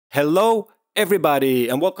Hello everybody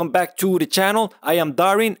and welcome back to the channel. I am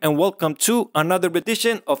Darin and welcome to another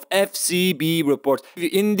edition of FCB Reports.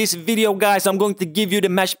 In this video guys, I'm going to give you the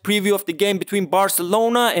match preview of the game between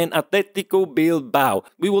Barcelona and Atletico Bilbao.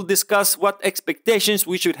 We will discuss what expectations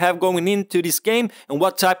we should have going into this game and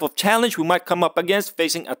what type of challenge we might come up against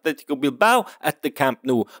facing Atletico Bilbao at the Camp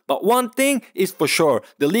Nou. But one thing is for sure,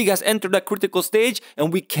 the league has entered a critical stage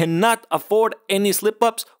and we cannot afford any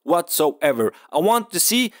slip-ups whatsoever. I want to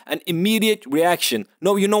see an immediate reaction.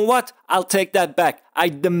 No, you know what? I'll take that back. I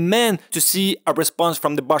demand to see a response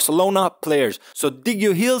from the Barcelona players. So dig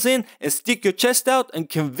your heels in and stick your chest out and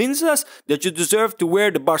convince us that you deserve to wear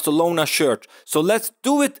the Barcelona shirt. So let's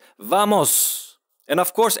do it. Vamos! And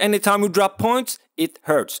of course, anytime we drop points, it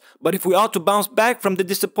hurts. But if we are to bounce back from the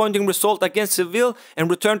disappointing result against Seville and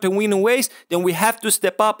return to winning ways, then we have to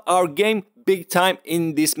step up our game big time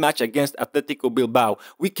in this match against Atletico Bilbao.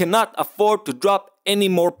 We cannot afford to drop any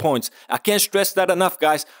more points. I can't stress that enough,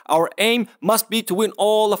 guys. Our aim must be to win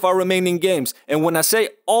all of our remaining games. And when I say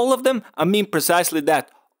all of them, I mean precisely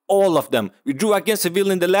that. All of them. We drew against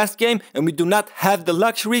Seville in the last game and we do not have the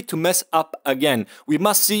luxury to mess up again. We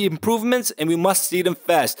must see improvements and we must see them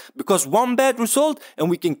fast. Because one bad result and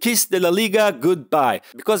we can kiss the LaLiga goodbye.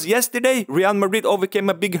 Because yesterday Real Madrid overcame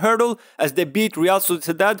a big hurdle as they beat Real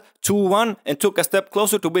Sociedad 2-1 and took a step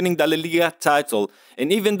closer to winning the LaLiga title.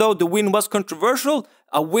 And even though the win was controversial,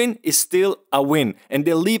 a win is still a win, and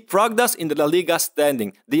they leapfrogged us in the La Liga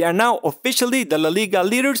standing. They are now officially the La Liga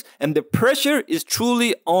leaders, and the pressure is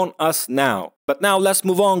truly on us now. But now let's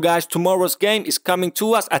move on, guys. Tomorrow's game is coming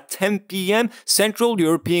to us at 10 p.m. Central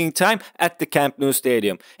European Time at the Camp Nou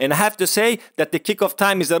Stadium. And I have to say that the kickoff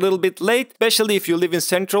time is a little bit late, especially if you live in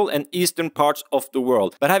central and eastern parts of the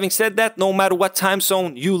world. But having said that, no matter what time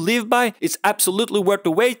zone you live by, it's absolutely worth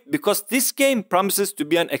the wait because this game promises to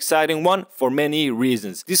be an exciting one for many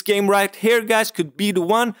reasons. This game right here, guys, could be the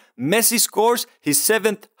one Messi scores his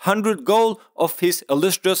 700th goal of his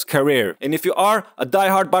illustrious career. And if you are a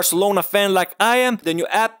diehard Barcelona fan like I am, then you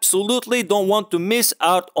absolutely don't want to miss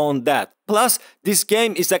out on that. Plus, this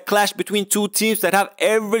game is a clash between two teams that have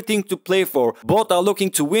everything to play for. Both are looking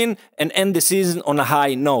to win and end the season on a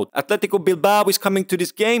high note. Atletico Bilbao is coming to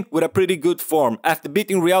this game with a pretty good form after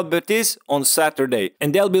beating Real Betis on Saturday.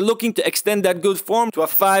 And they'll be looking to extend that good form to a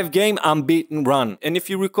 5-game unbeaten run. And if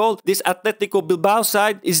you recall, this Atletico Bilbao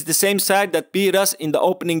side is the same side that beat us in the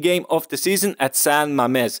opening game of the season at San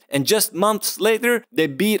Mamés. And just months later, they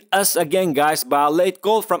beat us again, guys, by a late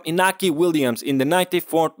goal from Inaki Williams in the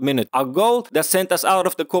 94th minute. A goal that sent us out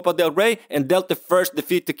of the Copa del Rey and dealt the first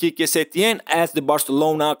defeat to Quique Setién as the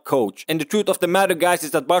Barcelona coach. And the truth of the matter, guys,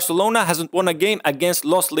 is that Barcelona hasn't won a game against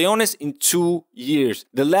Los Leones in 2 years.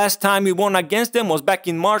 The last time we won against them was back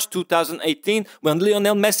in March 2018 when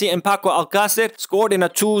Lionel Messi and Paco Alcácer scored in a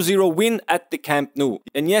 2-0 win at the Camp Nou.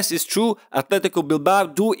 And yes, it's true, Atletico Bilbao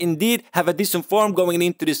do indeed have a decent form going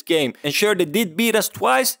into this game. And sure, they did beat us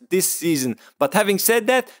twice this season. But having said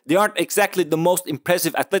that, they aren't exactly the most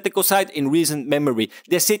impressive Atletico side in recent memory.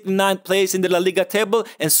 They sit in 9th place in the La Liga table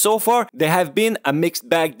and so far they have been a mixed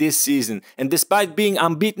bag this season. And despite being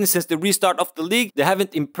unbeaten since the restart of the league, they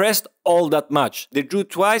haven't impressed all that much. They drew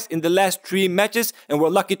twice in the last 3 matches and were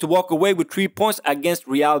lucky to walk away with 3 points against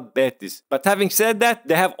Real Betis. But having said that,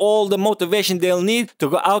 they have all the motivation they'll need to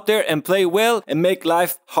go out there and play well and make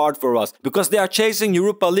life hard for us. Because they are chasing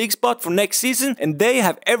Europa League spot for next season and they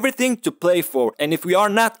have everything to play for. And if we are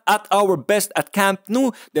not at our best at Camp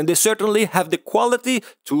Nou, then they certainly have the quality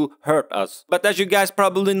to hurt us. But as you guys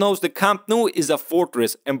probably know, the Camp Nou is a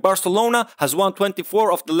fortress and Barcelona has won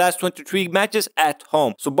 24 of the last 23 matches at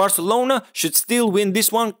home. So Barcelona should still win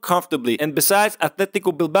this one comfortably. And besides,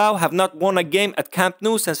 Atletico Bilbao have not won a game at Camp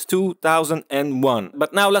Nou since 2001.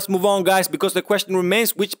 But now let's move on, guys, because the question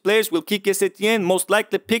remains, which players will Quique Setién most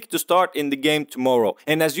likely pick to start in the game tomorrow?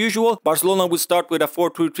 And as usual, Barcelona will start with a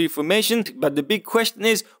 4-2-3 formation, but the big question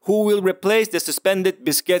is, who will replace the suspended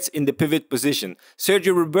Busquets in the pivot position?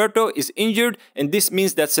 Sergio Roberto is injured, and this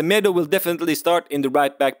means that Semedo will definitely start in the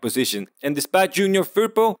right back position. And despite Junior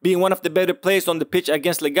Firpo being one of the better players on the pitch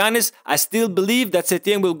against Leganes, I still believe that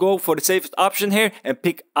Setién will go for the safest option here and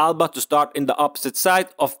pick Alba to start in the opposite side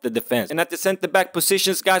of the defense. And at the centre-back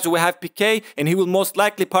positions, guys, we have Piqué, and he will most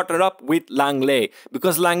likely partner up with Langley,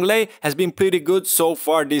 because Langley has been pretty good so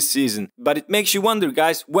far this season. But it makes you wonder,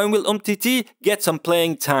 guys, when will Umtiti get some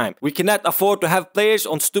playing time? We cannot afford to have players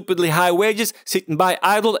on stupid stupidly high wages, sitting by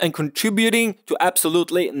idle and contributing to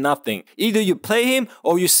absolutely nothing. Either you play him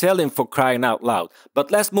or you sell him, for crying out loud.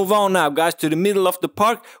 But let's move on now, guys, to the middle of the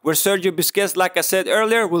park, where Sergio Busquets, like I said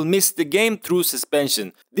earlier, will miss the game through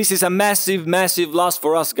suspension. This is a massive loss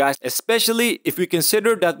for us, guys, especially if we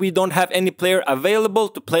consider that we don't have any player available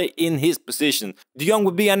to play in his position. De Jong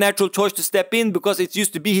would be a natural choice to step in because it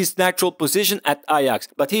used to be his natural position at Ajax,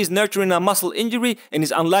 but he is nurturing a muscle injury and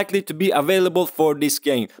is unlikely to be available for this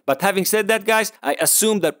game. But having said that, guys, I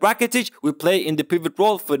assume that Rakitic will play in the pivot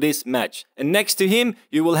role for this match. And next to him,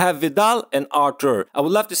 you will have Vidal and Arthur. I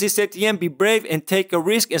would love to see Setien be brave and take a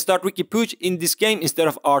risk and start Ricky Puig in this game instead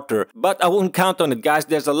of Arthur. But I won't count on it, guys.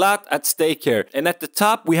 There's a lot at stake here. And at the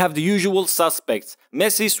top, we have the usual suspects: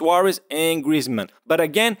 Messi, Suarez, and Griezmann. But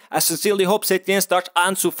again, I sincerely hope Setien starts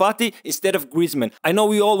Ansu Fati instead of Griezmann. I know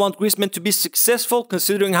we all want Griezmann to be successful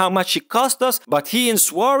considering how much he cost us, but he and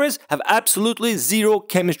Suarez have absolutely zero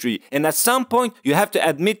chemistry. And at some point, you have to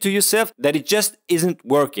admit to yourself that it just isn't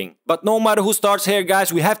working. But no matter who starts here,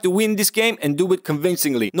 guys, we have to win this game and do it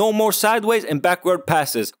convincingly. No more sideways and backward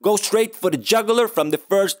passes. Go straight for the jugular from the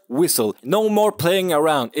first whistle. No more playing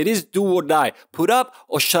around. It is do or die. Put up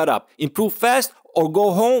or shut up. Improve fast or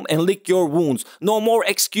go home and lick your wounds. No more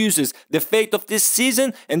excuses. The fate of this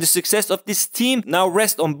season and the success of this team now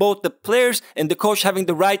rest on both the players and the coach having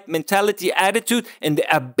the right mentality, attitude, and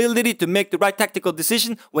the ability to make the right tactical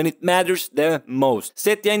decision when it matters the most.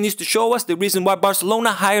 Setien needs to show us the reason why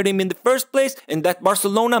Barcelona hired him in the first place, and that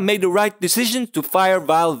Barcelona made the right decision to fire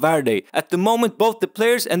Valverde. At the moment, both the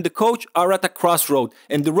players and the coach are at a crossroad,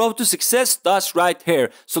 and the road to success starts right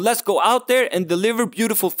here. So let's go out there and deliver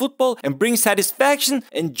beautiful football and bring satisfaction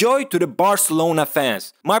and joy to the Barcelona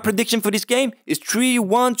fans. My prediction for this game is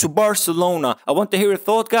 3-1 to Barcelona. I want to hear your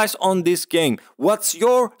thoughts, guys, on this game. What's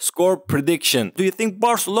your score prediction? Do you think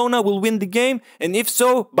Barcelona will win the game? And if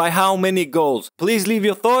so, by how many goals? Please leave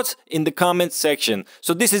your thoughts in the comment section.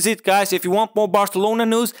 So this is it, guys. If you want more Barcelona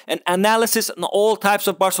news and analysis on all types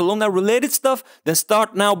of Barcelona related stuff, then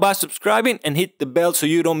start now by subscribing and hit the bell so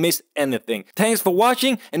you don't miss anything. Thanks for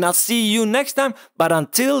watching, and I'll see you next time. But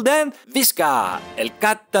until then, Visca el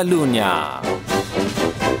Catalunya!